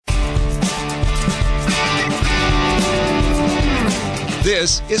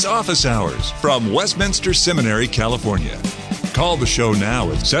This is Office Hours from Westminster Seminary, California. Call the show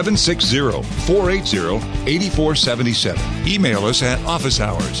now at 760-480-8477. Email us at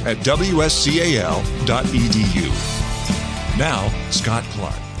officehours@wscal.edu. Now, Scott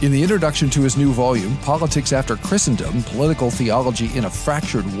Clark. In the introduction to his new volume, Politics After Christendom, Political Theology in a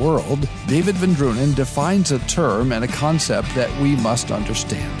Fractured World, David Van Drunen defines a term and a concept that we must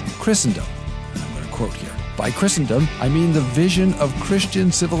understand. Christendom. I'm going to quote here. By Christendom, I mean the vision of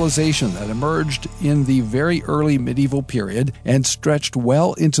Christian civilization that emerged in the very early medieval period and stretched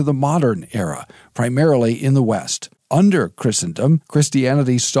well into the modern era, primarily in the West. Under Christendom,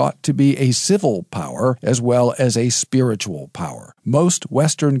 Christianity sought to be a civil power as well as a spiritual power. Most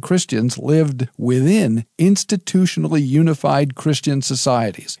Western Christians lived within institutionally unified Christian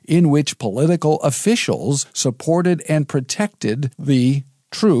societies, in which political officials supported and protected the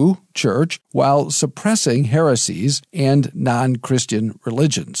true church while suppressing heresies and non-Christian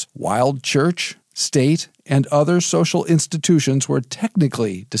religions. While church, state, and other social institutions were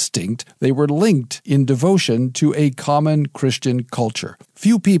technically distinct, they were linked in devotion to a common Christian culture.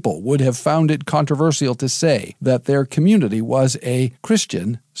 Few people would have found it controversial to say that their community was a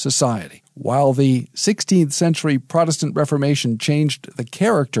Christian society. While the 16th century Protestant Reformation changed the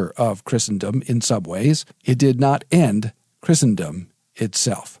character of Christendom in some ways, it did not end Christendom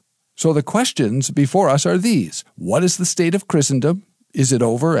itself. So the questions before us are these. What is the state of Christendom? Is it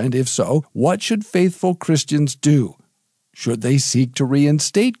over? And if so, what should faithful Christians do? Should they seek to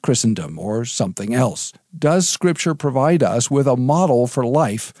reinstate Christendom or something else? Does Scripture provide us with a model for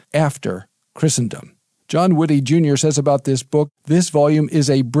life after Christendom? John Witte Jr. says about this book, this volume is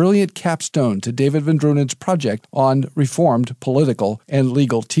a brilliant capstone to David Van Drunen's project on Reformed political and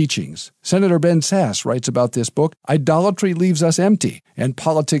legal teachings. Senator Ben Sasse writes about this book, idolatry leaves us empty, and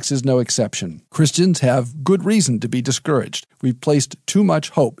politics is no exception. Christians have good reason to be discouraged. We've placed too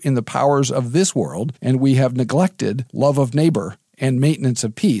much hope in the powers of this world, and we have neglected love of neighbor and maintenance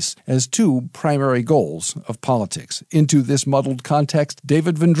of peace as two primary goals of politics. Into this muddled context,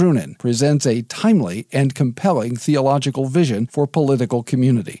 David Van Drunen presents a timely and compelling theological vision for political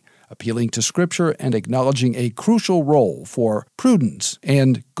community, appealing to Scripture and acknowledging a crucial role for prudence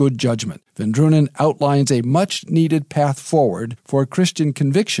and good judgment. Van Drunen outlines a much-needed path forward for Christian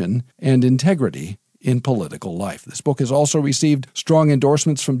conviction and integrity in political life. This book has also received strong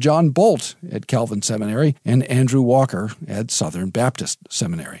endorsements from John Bolt at Calvin Seminary and Andrew Walker at Southern Baptist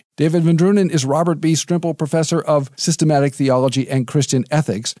Seminary. David Van Drunen is Robert B. Strimple Professor of Systematic Theology and Christian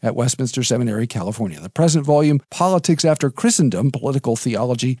Ethics at Westminster Seminary, California. The present volume, Politics After Christendom, Political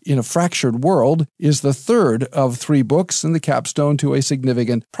Theology in a Fractured World, is the third of 3 books and the capstone to a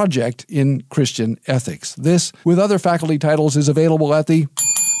significant project in Christian ethics. This, with other faculty titles, is available at the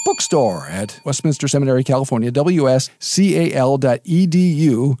bookstore at Westminster Seminary, California,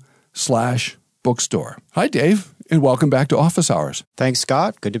 wscal.edu/bookstore. Hi, Dave, and welcome back to Office Hours. Thanks,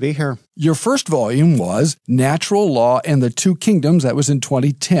 Scott. Good to be here. Your first volume was Natural Law and the Two Kingdoms. That was in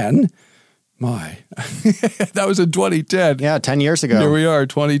 2010. My, that was in 2010. Yeah, 10 years ago. Here we are,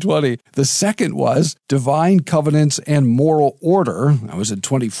 2020. The second was Divine Covenants and Moral Order. That was in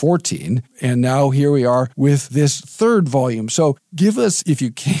 2014. And now here we are with this third volume. So give us, if you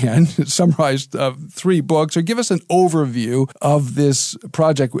can, summarize 3 books, or give us an overview of this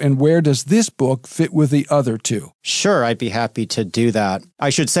project and where does this book fit with the other 2? Sure, I'd be happy to do that. I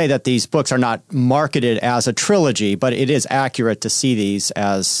should say that these books are not marketed as a trilogy, but it is accurate to see these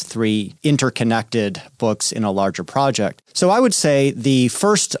as 3 interconnected books in a larger project. So I would say the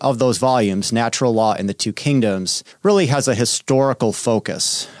first of those volumes, Natural Law and the Two Kingdoms, really has a historical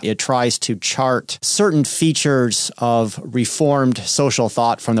focus. It tries to chart certain features of Reformed social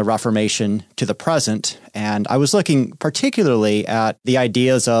thought from the Reformation to the present. And I was looking particularly at the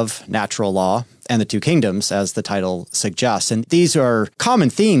ideas of natural law and the Two Kingdoms, as the title suggests. And these are common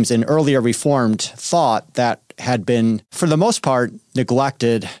themes in earlier Reformed thought that had been, for the most part,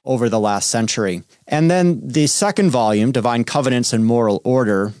 neglected over the last century. And then the second volume, Divine Covenants and Moral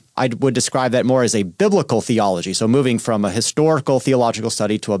Order, I would describe that more as a biblical theology, so moving from a historical theological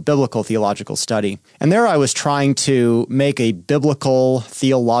study to a biblical theological study. And there I was trying to make a biblical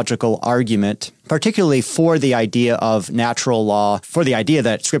theological argument, particularly for the idea of natural law, for the idea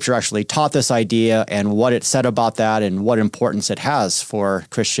that Scripture actually taught this idea and what it said about that and what importance it has for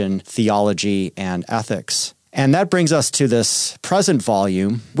Christian theology and ethics. And that brings us to this present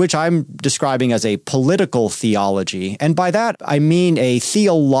volume, which I'm describing as a political theology. And by that, I mean a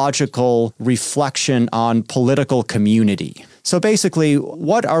theological reflection on political community. So basically,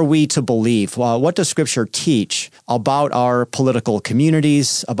 what are we to believe? Well, what does Scripture teach about our political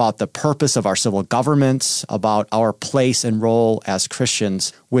communities, about the purpose of our civil governments, about our place and role as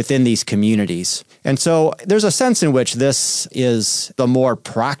Christians within these communities? And so there's a sense in which this is the more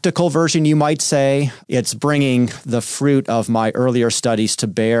practical version, you might say. It's bringing the fruit of my earlier studies to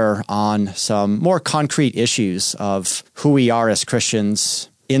bear on some more concrete issues of who we are as Christians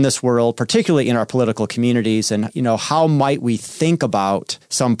in this world, particularly in our political communities, and how might we think about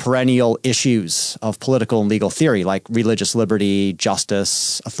some perennial issues of political and legal theory, like religious liberty,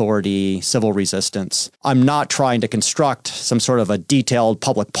 justice, authority, civil resistance. I'm not trying to construct some sort of a detailed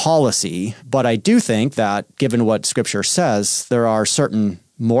public policy, but I do think that, given what Scripture says, there are certain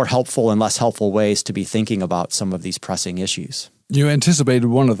more helpful and less helpful ways to be thinking about some of these pressing issues. You anticipated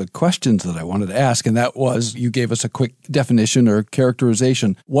one of the questions that I wanted to ask, and that was, you gave us a quick definition or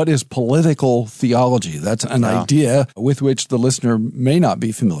characterization. What is political theology? That's an idea with which the listener may not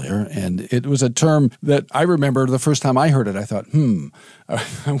be familiar, and it was a term that I remember the first time I heard it, I thought,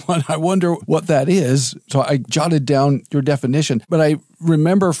 I wonder what that is. So I jotted down your definition, but I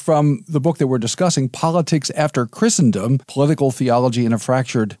remember from the book that we're discussing, Politics After Christendom, Political Theology in a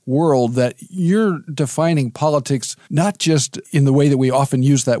Fractured World, that you're defining politics not just in the way that we often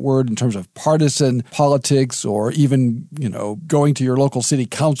use that word in terms of partisan politics or even, going to your local city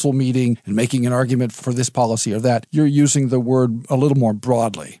council meeting and making an argument for this policy or that. You're using the word a little more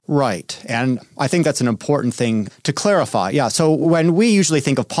broadly. Right. And I think that's an important thing to clarify. Yeah. So when we usually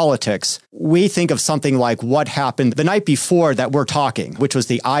think of politics, we think of something like what happened the night before that we're talking, which was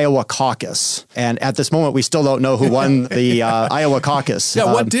the Iowa caucus. And at this moment, we still don't know who won the Iowa caucus. Yeah,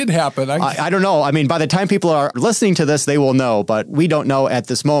 what did happen? I don't know. I mean, by the time people are listening to this, they will know, but we don't know at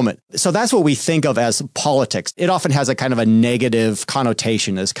this moment. So that's what we think of as politics. It often has a kind of a negative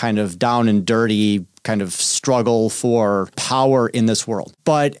connotation, as kind of down and dirty, kind of struggle for power in this world.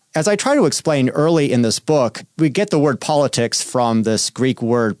 But as I try to explain early in this book, we get the word politics from this Greek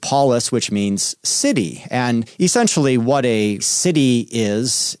word polis, which means city. And essentially what a city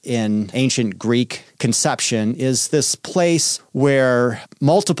is in ancient Greek conception is this place where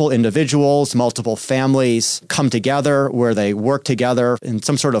multiple individuals, multiple families come together, where they work together in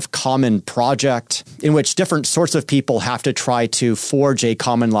some sort of common project in which different sorts of people have to try to forge a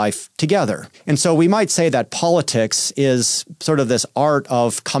common life together. And so we might say that politics is sort of this art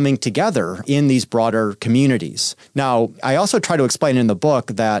of coming together in these broader communities. Now, I also try to explain in the book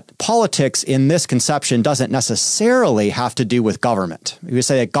that politics in this conception doesn't necessarily have to do with government. We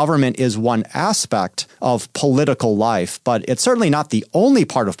say that government is one aspect of political life, but it's certainly not the only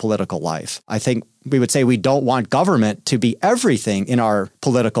part of political life. I think we would say we don't want government to be everything in our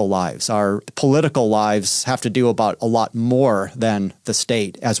political lives. Our political lives have to do about a lot more than the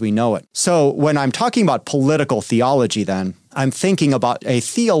state as we know it. So when I'm talking about political theology, then I'm thinking about a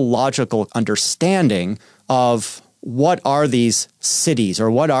theological understanding of what are these cities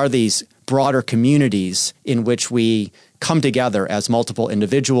or what are these broader communities in which we come together as multiple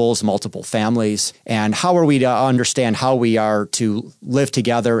individuals, multiple families, and how are we to understand how we are to live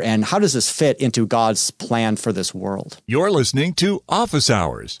together, and how does this fit into God's plan for this world? You're listening to Office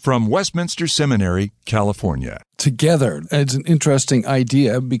Hours from Westminster Seminary, California. Together. It's an interesting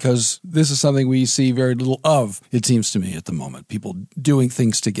idea because this is something we see very little of, it seems to me, at the moment. People doing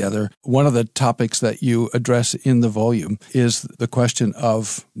things together. One of the topics that you address in the volume is the question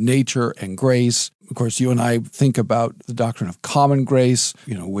of nature and grace. Of course, you and I think about the doctrine of common grace,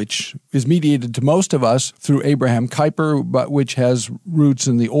 which is mediated to most of us through Abraham Kuyper, but which has roots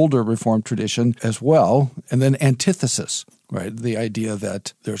in the older Reformed tradition as well. And then antithesis. Right, the idea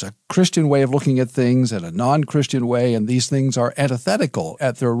that there's a Christian way of looking at things and a non-Christian way, and these things are antithetical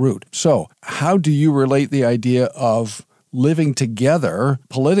at their root. So how do you relate the idea of living together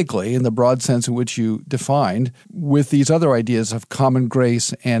politically in the broad sense in which you defined with these other ideas of common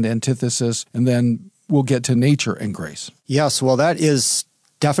grace and antithesis, and then we'll get to nature and grace? Yes, well, that is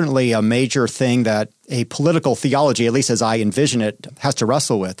definitely a major thing that a political theology, at least as I envision it, has to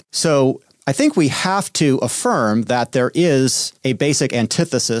wrestle with. So I think we have to affirm that there is a basic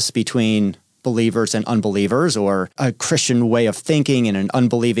antithesis between believers and unbelievers, or a Christian way of thinking and an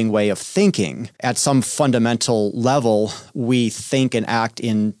unbelieving way of thinking. At some fundamental level, we think and act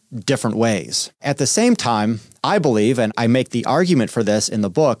in different ways. At the same time, I believe, and I make the argument for this in the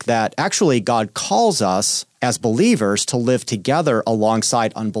book, that actually God calls us as believers to live together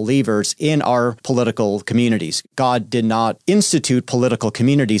alongside unbelievers in our political communities. God did not institute political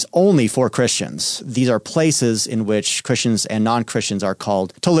communities only for Christians. These are places in which Christians and non-Christians are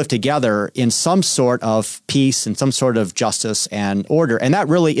called to live together in some sort of peace and some sort of justice and order. And that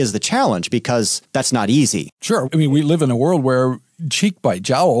really is the challenge, because that's not easy. Sure. I mean, we live in a world where cheek by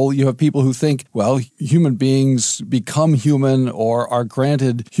jowl, you have people who think, well, human beings become human or are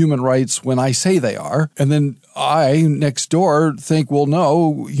granted human rights when I say they are. And then I, next door, think, well,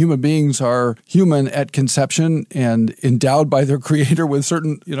 no, human beings are human at conception and endowed by their creator with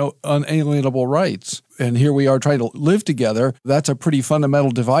certain, unalienable rights. And here we are trying to live together. That's a pretty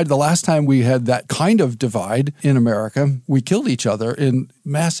fundamental divide. The last time we had that kind of divide in America, we killed each other in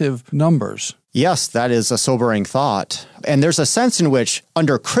massive numbers. Yes, that is a sobering thought. And there's a sense in which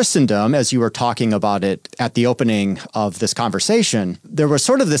under Christendom, as you were talking about it at the opening of this conversation, there was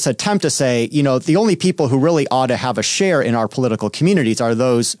sort of this attempt to say, the only people who really ought to have a share in our political communities are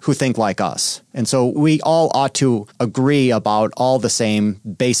those who think like us. And so we all ought to agree about all the same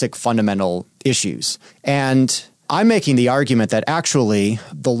basic fundamental issues. And I'm making the argument that actually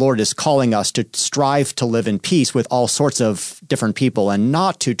the Lord is calling us to strive to live in peace with all sorts of different people and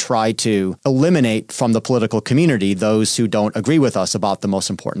not to try to eliminate from the political community those who don't agree with us about the most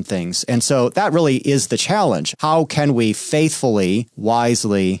important things. And so that really is the challenge. How can we faithfully,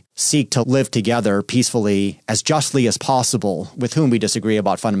 wisely seek to live together peacefully, as justly as possible, with whom we disagree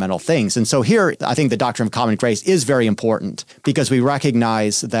about fundamental things? And so here, I think the doctrine of common grace is very important, because we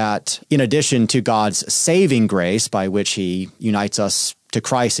recognize that in addition to God's saving grace, by which he unites us to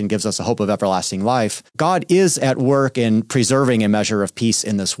Christ and gives us a hope of everlasting life, God is at work in preserving a measure of peace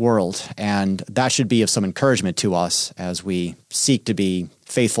in this world. And that should be of some encouragement to us as we seek to be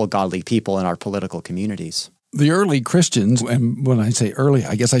faithful, godly people in our political communities. The early Christians, and when I say early,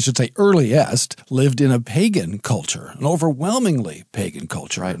 I guess I should say earliest, lived in a pagan culture, an overwhelmingly pagan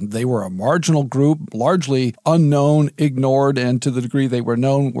culture. Right. They were a marginal group, largely unknown, ignored, and to the degree they were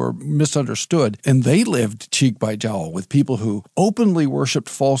known, were misunderstood. And they lived cheek by jowl with people who openly worshipped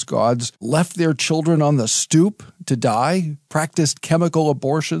false gods, left their children on the stoop to die, practiced chemical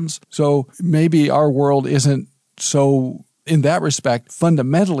abortions. So maybe our world isn't so, in that respect,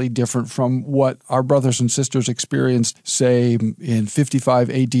 fundamentally different from what our brothers and sisters experienced, say, in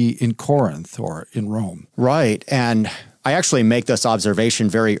 55 AD in Corinth or in Rome. Right. And I actually make this observation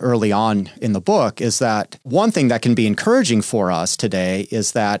very early on in the book, is that one thing that can be encouraging for us today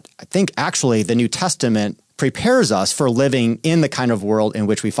is that I think actually the New Testament prepares us for living in the kind of world in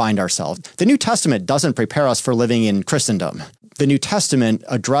which we find ourselves. The New Testament doesn't prepare us for living in Christendom. The New Testament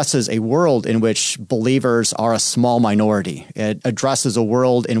addresses a world in which believers are a small minority. It addresses a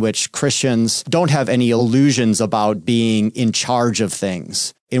world in which Christians don't have any illusions about being in charge of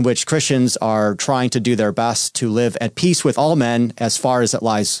things, in which Christians are trying to do their best to live at peace with all men as far as it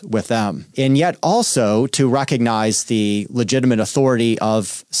lies with them, and yet also to recognize the legitimate authority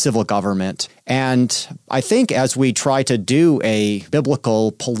of civil government. And I think as we try to do a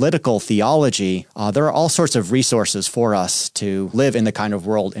biblical political theology, there are all sorts of resources for us to live in the kind of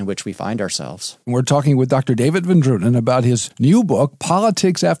world in which we find ourselves. We're talking with Dr. David Van Drunen about his new book,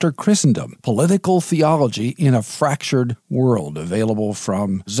 Politics After Christendom, Political Theology in a Fractured World, available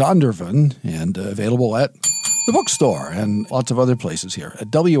from Zondervan and available at the bookstore and lots of other places here at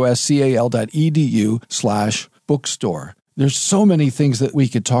wscal.edu/bookstore. There's so many things that we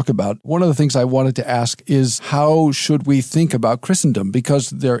could talk about. One of the things I wanted to ask is, how should we think about Christendom? Because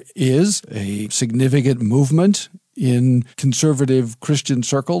there is a significant movement in conservative Christian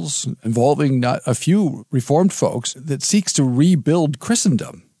circles involving not a few Reformed folks that seeks to rebuild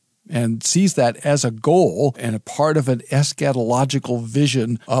Christendom and sees that as a goal and a part of an eschatological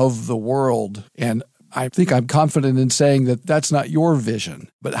vision of the world. And I think I'm confident in saying that that's not your vision.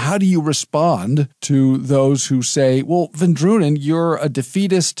 But how do you respond to those who say, well, Van Drunen, you're a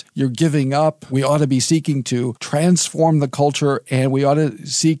defeatist, you're giving up, we ought to be seeking to transform the culture, and we ought to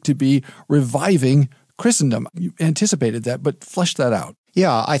seek to be reviving Christendom? You anticipated that, but flesh that out.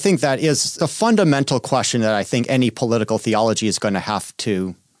 Yeah, I think that is the fundamental question that I think any political theology is going to have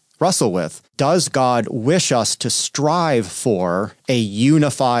to wrestle with. Does God wish us to strive for a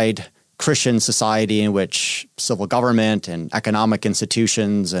unified Christian society in which civil government and economic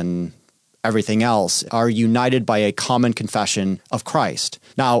institutions and everything else, are united by a common confession of Christ.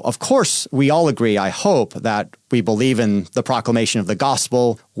 Now, of course, we all agree, I hope, that we believe in the proclamation of the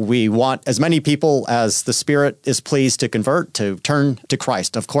gospel. We want as many people as the Spirit is pleased to convert, to turn to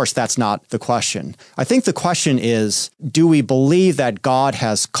Christ. Of course, that's not the question. I think the question is, do we believe that God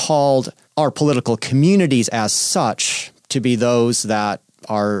has called our political communities as such to be those that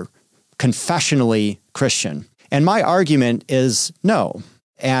are confessionally Christian? And my argument is no.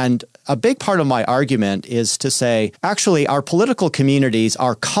 And a big part of my argument is to say, actually, our political communities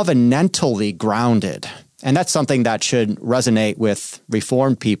are covenantally grounded. And that's something that should resonate with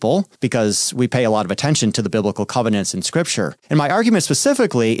Reformed people because we pay a lot of attention to the biblical covenants in Scripture. And my argument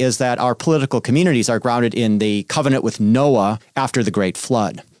specifically is that our political communities are grounded in the covenant with Noah after the Great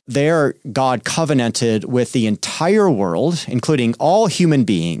Flood. There, God covenanted with the entire world, including all human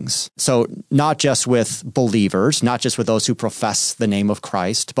beings. So not just with believers, not just with those who profess the name of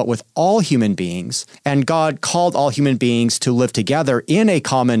Christ, but with all human beings. And God called all human beings to live together in a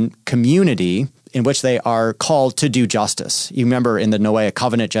common community in which they are called to do justice. You remember in the Noahic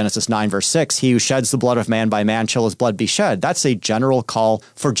covenant, Genesis 9, verse 6, he who sheds the blood of man by man shall his blood be shed. That's a general call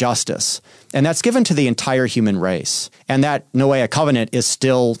for justice. And that's given to the entire human race. And that Noahic covenant is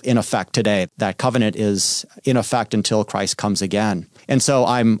still in effect today. That covenant is in effect until Christ comes again. And so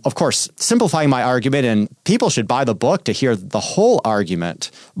I'm, of course, simplifying my argument, and people should buy the book to hear the whole argument.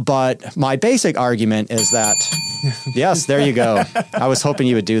 But my basic argument is that, yes, there you go. I was hoping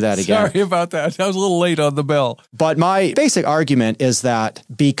you would do that again. Sorry about that. I was a little late on the bell. But my basic argument is that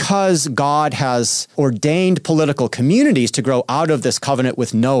because God has ordained political communities to grow out of this covenant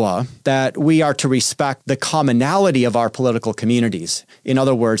with Noah, that we are to respect the commonality of our political communities. In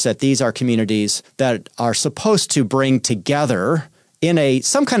other words, that these are communities that are supposed to bring together in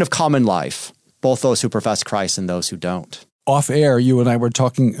some kind of common life, both those who profess Christ and those who don't. Off air, you and I were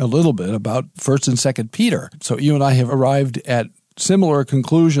talking a little bit about 1st and 2nd Peter. So you and I have arrived at similar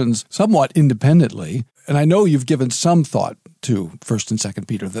conclusions somewhat independently. And I know you've given some thought to 1st and 2nd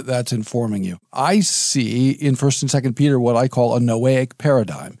Peter, that's informing you. I see in 1st and 2nd Peter what I call a Noahic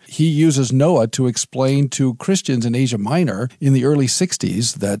paradigm. He uses Noah to explain to Christians in Asia Minor in the early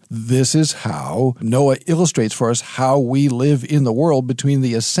 60s that this is how Noah illustrates for us how we live in the world between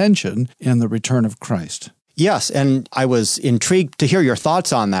the ascension and the return of Christ. Yes, and I was intrigued to hear your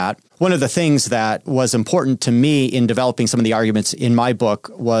thoughts on that. One of the things that was important to me in developing some of the arguments in my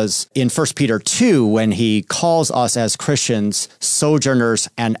book was in 1 Peter 2, when he calls us as Christians sojourners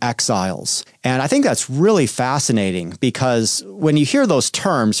and exiles. And I think that's really fascinating because when you hear those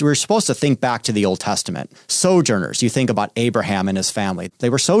terms, we're supposed to think back to the Old Testament. Sojourners, you think about Abraham and his family. They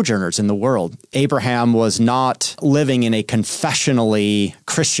were sojourners in the world. Abraham was not living in a confessionally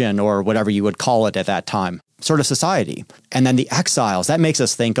Christian or whatever you would call it at that time sort of society. And then the exiles, that makes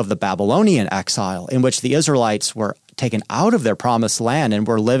us think of the Babylonian exile in which the Israelites were taken out of their promised land and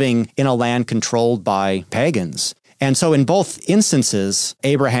were living in a land controlled by pagans. And so in both instances,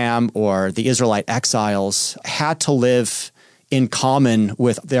 Abraham or the Israelite exiles had to live in common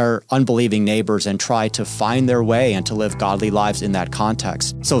with their unbelieving neighbors and try to find their way and to live godly lives in that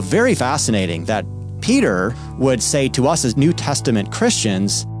context. So very fascinating that Peter would say to us as New Testament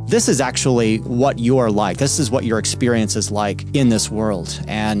Christians, this is actually what you're like. This is what your experience is like in this world.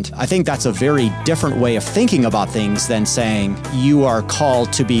 And I think that's a very different way of thinking about things than saying you are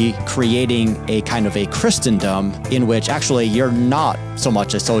called to be creating a kind of a Christendom in which actually you're not so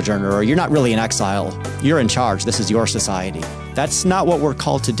much a sojourner or you're not really an exile. You're in charge. This is your society. That's not what we're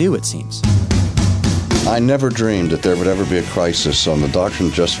called to do, it seems. I never dreamed that there would ever be a crisis on the doctrine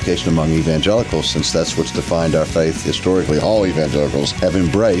of justification among evangelicals, since that's what's defined our faith historically. All evangelicals have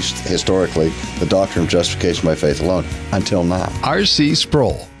embraced, historically, the doctrine of justification by faith alone, until now. R.C.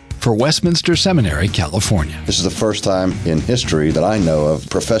 Sproul for Westminster Seminary, California. This is the first time in history that I know of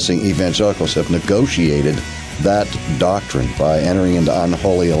professing evangelicals have negotiated that doctrine by entering into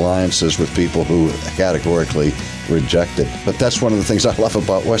unholy alliances with people who categorically reject it. But that's one of the things I love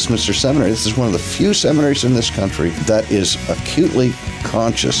about Westminster Seminary. This is one of the few seminaries in this country that is acutely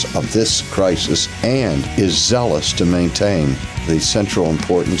conscious of this crisis and is zealous to maintain the central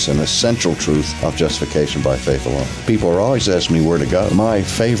importance and essential truth of justification by faith alone. People are always asking me where to go. My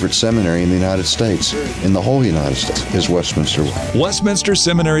favorite seminary in the United States, in the whole United States, is Westminster. Westminster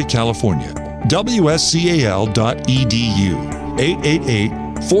Seminary, California. WSCAL.edu.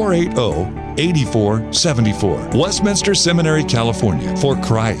 888-480-8474. Westminster Seminary, California. For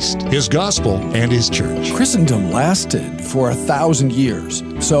Christ, His gospel, and His church. Christendom lasted for 1,000 years.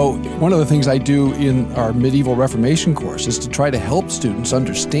 So one of the things I do in our medieval Reformation course is to try to help students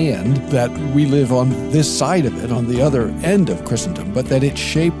understand that we live on this side of it, on the other end of Christendom, but that it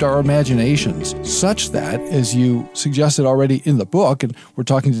shaped our imaginations such that, as you suggested already in the book, and we're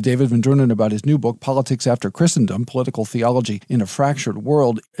talking to David Van Drunen about his new book, Politics After Christendom, Political Theology in a Fractured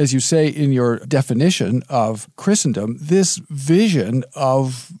World, as you say in your definition of Christendom, this vision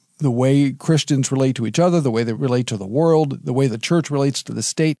of the way Christians relate to each other, the way they relate to the world, the way the church relates to the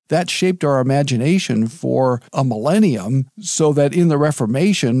state, that shaped our imagination for a millennium, so that in the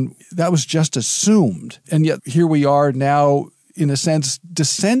Reformation, that was just assumed. And yet here we are now, in a sense,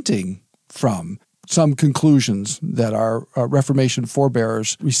 dissenting from some conclusions that our Reformation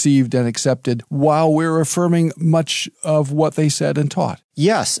forebears received and accepted, while we're affirming much of what they said and taught.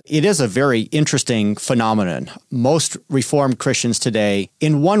 Yes, it is a very interesting phenomenon. Most Reformed Christians today,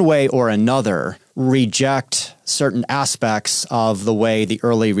 in one way or another, reject certain aspects of the way the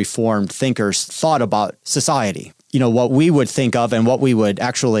early Reformed thinkers thought about society. You know, what we would think of and what we would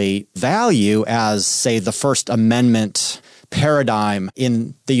actually value as, say, the First Amendment paradigm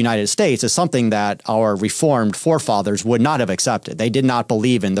in the United States is something that our Reformed forefathers would not have accepted. They did not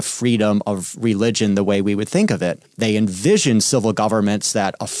believe in the freedom of religion the way we would think of it. They envisioned civil governments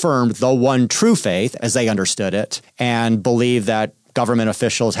that affirmed the one true faith as they understood it, and believed that government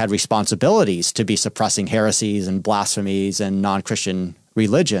officials had responsibilities to be suppressing heresies and blasphemies and non-Christian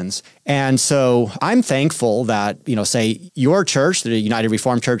religions. And so I'm thankful that, say your church, the United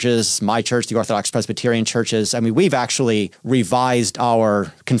Reformed Churches, my church, the Orthodox Presbyterian churches, we've actually revised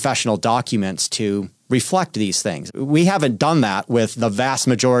our confessional documents to reflect these things. We haven't done that with the vast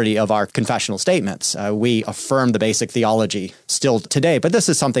majority of our confessional statements. We affirm the basic theology still today, but this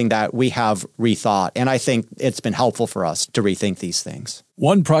is something that we have rethought, and I think it's been helpful for us to rethink these things.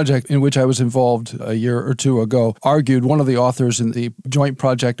 One project in which I was involved a year or two ago one of the authors in the joint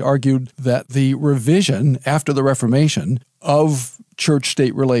project argued that the revision after the Reformation of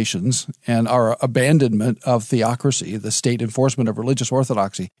church-state relations and our abandonment of theocracy, the state enforcement of religious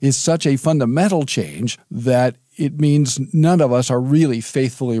orthodoxy, is such a fundamental change that it means none of us are really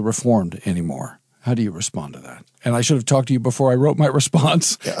faithfully Reformed anymore. How do you respond to that? And I should have talked to you before I wrote my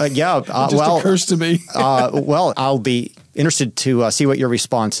response. It just occurs to me. Well, I'll be interested to see what your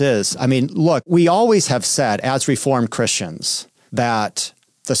response is. Look, we always have said as Reformed Christians that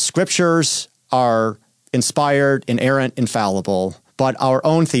the Scriptures are inspired, inerrant, infallible, but our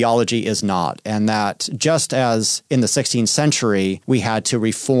own theology is not. And that just as in the 16th century, we had to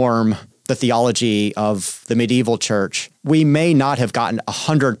reform the theology of the medieval church, we may not have gotten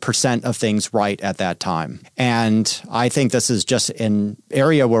 100% of things right at that time. And I think this is just an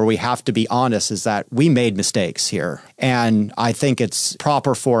area where we have to be honest, is that we made mistakes here. And I think it's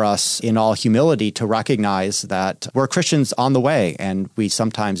proper for us in all humility to recognize that we're Christians on the way and we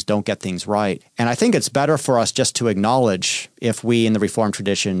sometimes don't get things right. And I think it's better for us just to acknowledge if we in the Reformed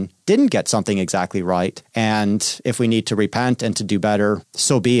tradition didn't get something exactly right. And if we need to repent and to do better,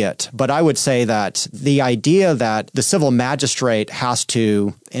 so be it. But I would say that the idea that the civil magistrate has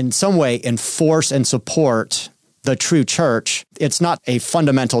to, in some way, enforce and support the true church, it's not a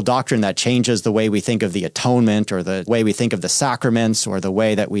fundamental doctrine that changes the way we think of the atonement or the way we think of the sacraments or the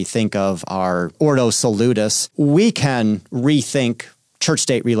way that we think of our Ordo Salutis. We can rethink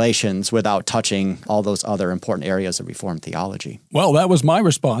church-state relations without touching all those other important areas of Reformed theology. Well, that was my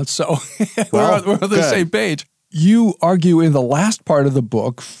response, so we're on the same page. You argue in the last part of the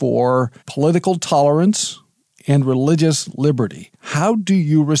book for political tolerance and religious liberty. How do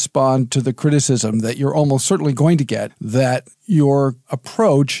you respond to the criticism that you're almost certainly going to get that your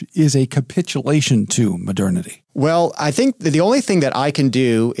approach is a capitulation to modernity? Well, I think the only thing that I can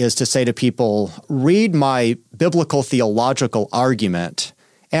do is to say to people, read my biblical theological argument.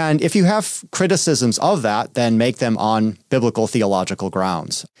 And if you have criticisms of that, then make them on biblical theological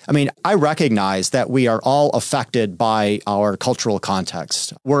grounds. I recognize that we are all affected by our cultural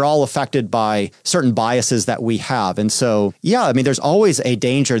context. We're all affected by certain biases that we have. And so, there's always a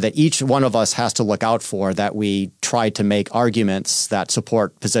danger that each one of us has to look out for, that we try to make arguments that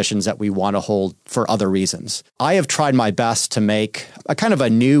support positions that we want to hold for other reasons. I have tried my best to make a kind of a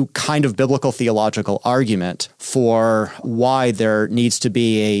new kind of biblical theological argument for why there needs to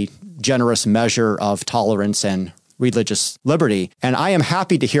be a generous measure of tolerance and religious liberty. And I am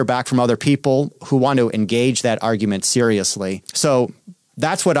happy to hear back from other people who want to engage that argument seriously. So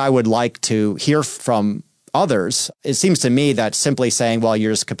that's what I would like to hear from others. It seems to me that simply saying, well,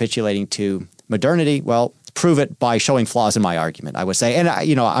 you're just capitulating to modernity, well, prove it by showing flaws in my argument, I would say. And,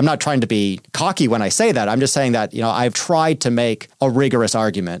 I'm not trying to be cocky when I say that. I'm just saying that, I've tried to make a rigorous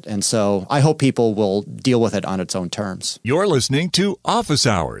argument. And so I hope people will deal with it on its own terms. You're listening to Office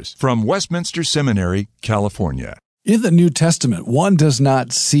Hours from Westminster Seminary, California. In the New Testament, one does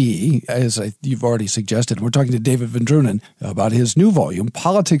not see, as you've already suggested, we're talking to David Van Drunen about his new volume,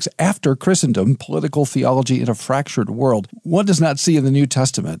 Politics After Christendom, Political Theology in a Fractured World. One does not see in the New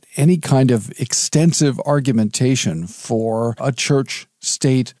Testament any kind of extensive argumentation for a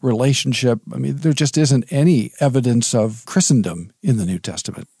church-state relationship. I mean, there just isn't any evidence of Christendom in the New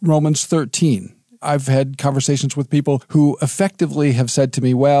Testament. Romans 13. I've had conversations with people who effectively have said to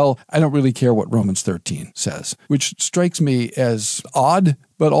me, well, I don't really care what Romans 13 says, which strikes me as odd,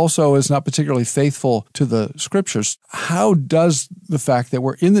 but also is not particularly faithful to the Scriptures. How does the fact that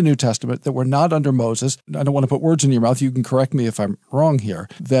we're in the New Testament, that we're not under Moses, I don't want to put words in your mouth, you can correct me if I'm wrong here,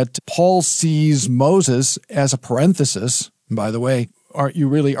 that Paul sees Moses as a parenthesis, by the way, aren't you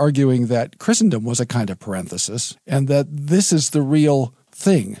really arguing that Christendom was a kind of parenthesis, and that this is the real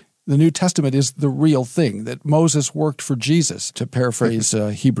thing? The New Testament is the real thing, that Moses worked for Jesus, to paraphrase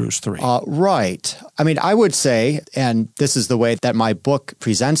Hebrews 3. Right. I mean, I would say, and this is the way that my book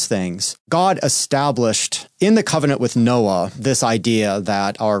presents things, God established in the covenant with Noah this idea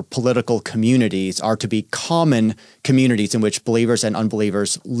that our political communities are to be common communities in which believers and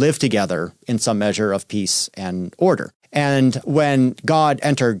unbelievers live together in some measure of peace and order. And when God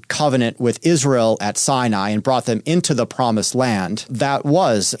entered covenant with Israel at Sinai and brought them into the promised land, that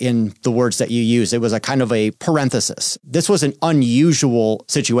was, in the words that you use, it was a kind of a parenthesis. This was an unusual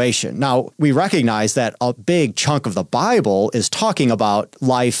situation. Now, we recognize that a big chunk of the Bible is talking about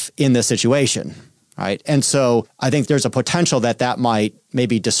life in this situation, right? And so I think there's a potential that might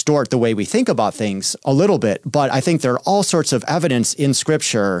maybe distort the way we think about things a little bit. But I think there are all sorts of evidence in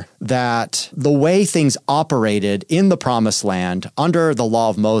Scripture that the way things operated in the Promised Land under the law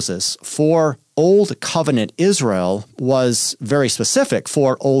of Moses for Old Covenant Israel was very specific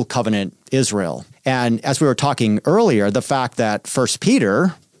for Old Covenant Israel. And as we were talking earlier, the fact that 1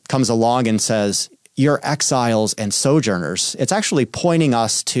 Peter comes along and says, you're exiles and sojourners, it's actually pointing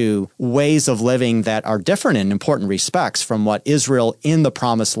us to ways of living that are different in important respects from what Israel in the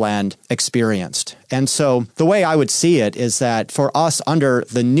Promised Land experienced. And so the way I would see it is that for us under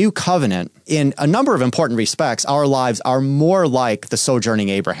the new covenant, in a number of important respects, our lives are more like the sojourning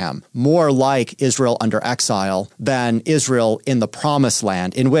Abraham, more like Israel under exile than Israel in the Promised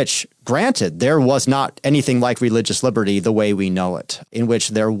Land, in which, granted, there was not anything like religious liberty the way we know it, in which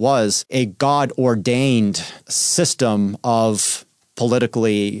there was a God-ordained system of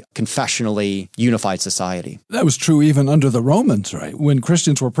politically, confessionally unified society. That was true even under the Romans, right? When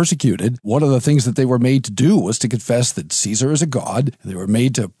Christians were persecuted, one of the things that they were made to do was to confess that Caesar is a god. They were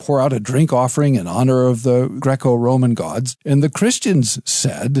made to pour out a drink offering in honor of the Greco-Roman gods. And the Christians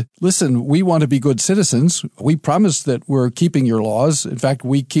said, listen, we want to be good citizens. We promise that we're keeping your laws. In fact,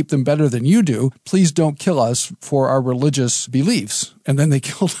 we keep them better than you do. Please don't kill us for our religious beliefs. And then they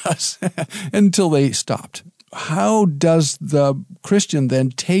killed us until they stopped. How does the Christian then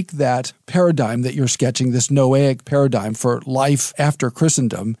take that paradigm that you're sketching, this Noahic paradigm for life after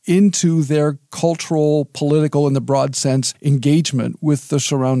Christendom, into their cultural, political, in the broad sense, engagement with the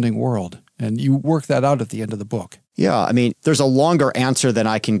surrounding world? And you work that out at the end of the book. Yeah, I mean, there's a longer answer than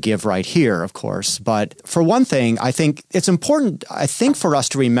I can give right here, of course. But for one thing, I think it's important, for us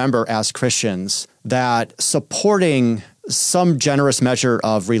to remember as Christians that supporting some generous measure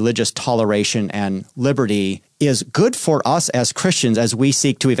of religious toleration and liberty is good for us as Christians as we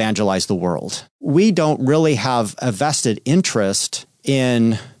seek to evangelize the world. We don't really have a vested interest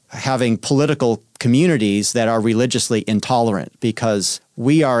in having political communities that are religiously intolerant, because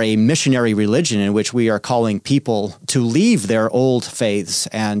we are a missionary religion in which we are calling people to leave their old faiths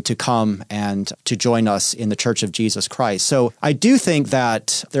and to come and to join us in the Church of Jesus Christ. So I do think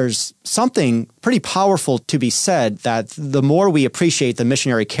that there's something pretty powerful to be said that the more we appreciate the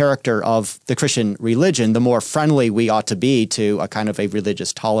missionary character of the Christian religion, the more friendly we ought to be to a kind of a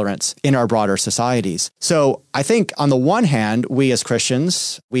religious tolerance in our broader societies. So I think on the one hand, we as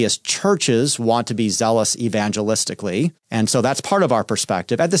Christians, we as churches want to be zealous evangelistically. And so that's part of our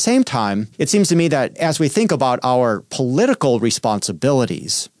perspective. At the same time, it seems to me that as we think about our political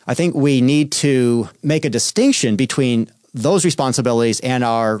responsibilities, I think we need to make a distinction between those responsibilities and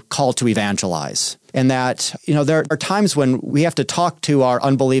our call to evangelize. And that, there are times when we have to talk to our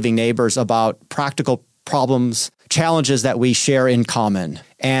unbelieving neighbors about practical problems, challenges that we share in common.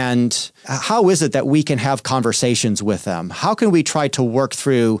 And how is it that we can have conversations with them? How can we try to work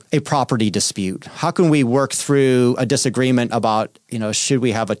through a property dispute? How can we work through a disagreement about, should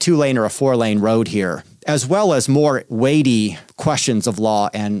we have a 2-lane or a 4-lane road here? As well as more weighty questions of law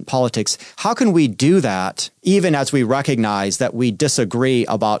and politics. How can we do that even as we recognize that we disagree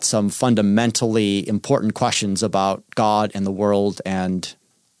about some fundamentally important questions about God and the world and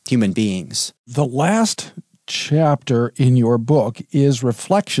human beings? The last chapter in your book is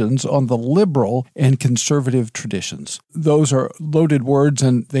reflections on the liberal and conservative traditions. Those are loaded words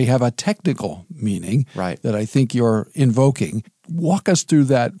and they have a technical meaning that I think you're invoking. Walk us through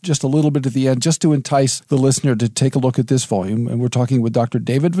that just a little bit at the end, just to entice the listener to take a look at this volume. And we're talking with Dr.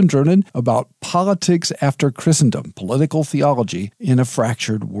 David Van Drunen about Politics After Christendom, Political Theology in a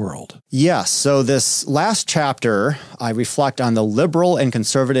Fractured World. Yes. So this last chapter, I reflect on the liberal and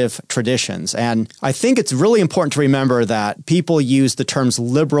conservative traditions. And I think it's really important to remember that people use the terms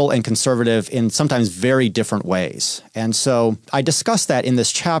liberal and conservative in sometimes very different ways. And so I discuss that in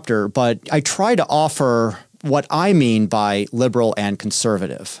this chapter, but I try to offer what I mean by liberal and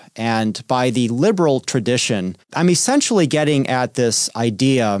conservative. And by the liberal tradition, I'm essentially getting at this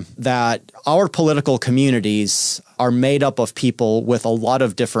idea that our political communities are made up of people with a lot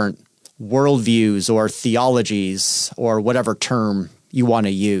of different worldviews or theologies or whatever term you want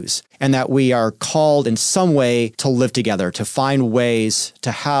to use, and that we are called in some way to live together, to find ways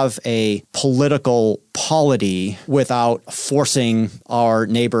to have a political polity without forcing our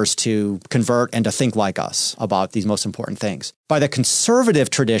neighbors to convert and to think like us about these most important things. By the conservative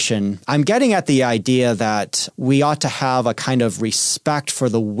tradition, I'm getting at the idea that we ought to have a kind of respect for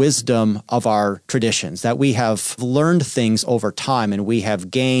the wisdom of our traditions, that we have learned things over time and we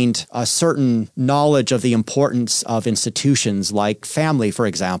have gained a certain knowledge of the importance of institutions like family, for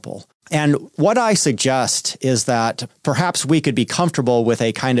example. And what I suggest is that perhaps we could be comfortable with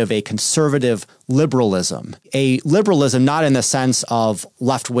a kind of a conservative liberalism. A liberalism not in the sense of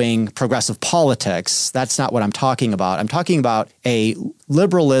left-wing progressive politics. That's not what I'm talking about. I'm talking about a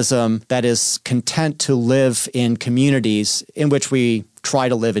liberalism that is content to live in communities in which we try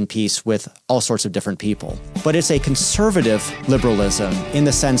to live in peace with all sorts of different people. But it's a conservative liberalism in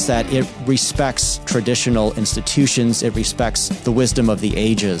the sense that it respects traditional institutions, it respects the wisdom of the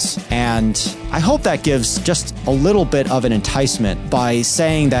ages. And I hope that gives just a little bit of an enticement by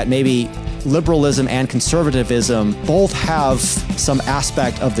saying that maybe liberalism and conservatism both have some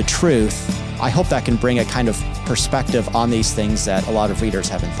aspect of the truth. I hope that can bring a kind of perspective on these things that a lot of readers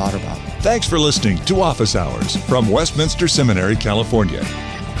haven't thought about. Thanks for listening to Office Hours from Westminster Seminary, California.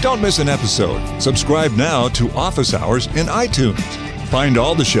 Don't miss an episode. Subscribe now to Office Hours in iTunes. Find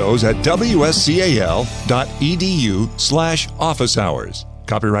all the shows at wscal.edu/office hours.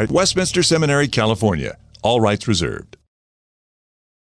 Copyright Westminster Seminary, California. All rights reserved.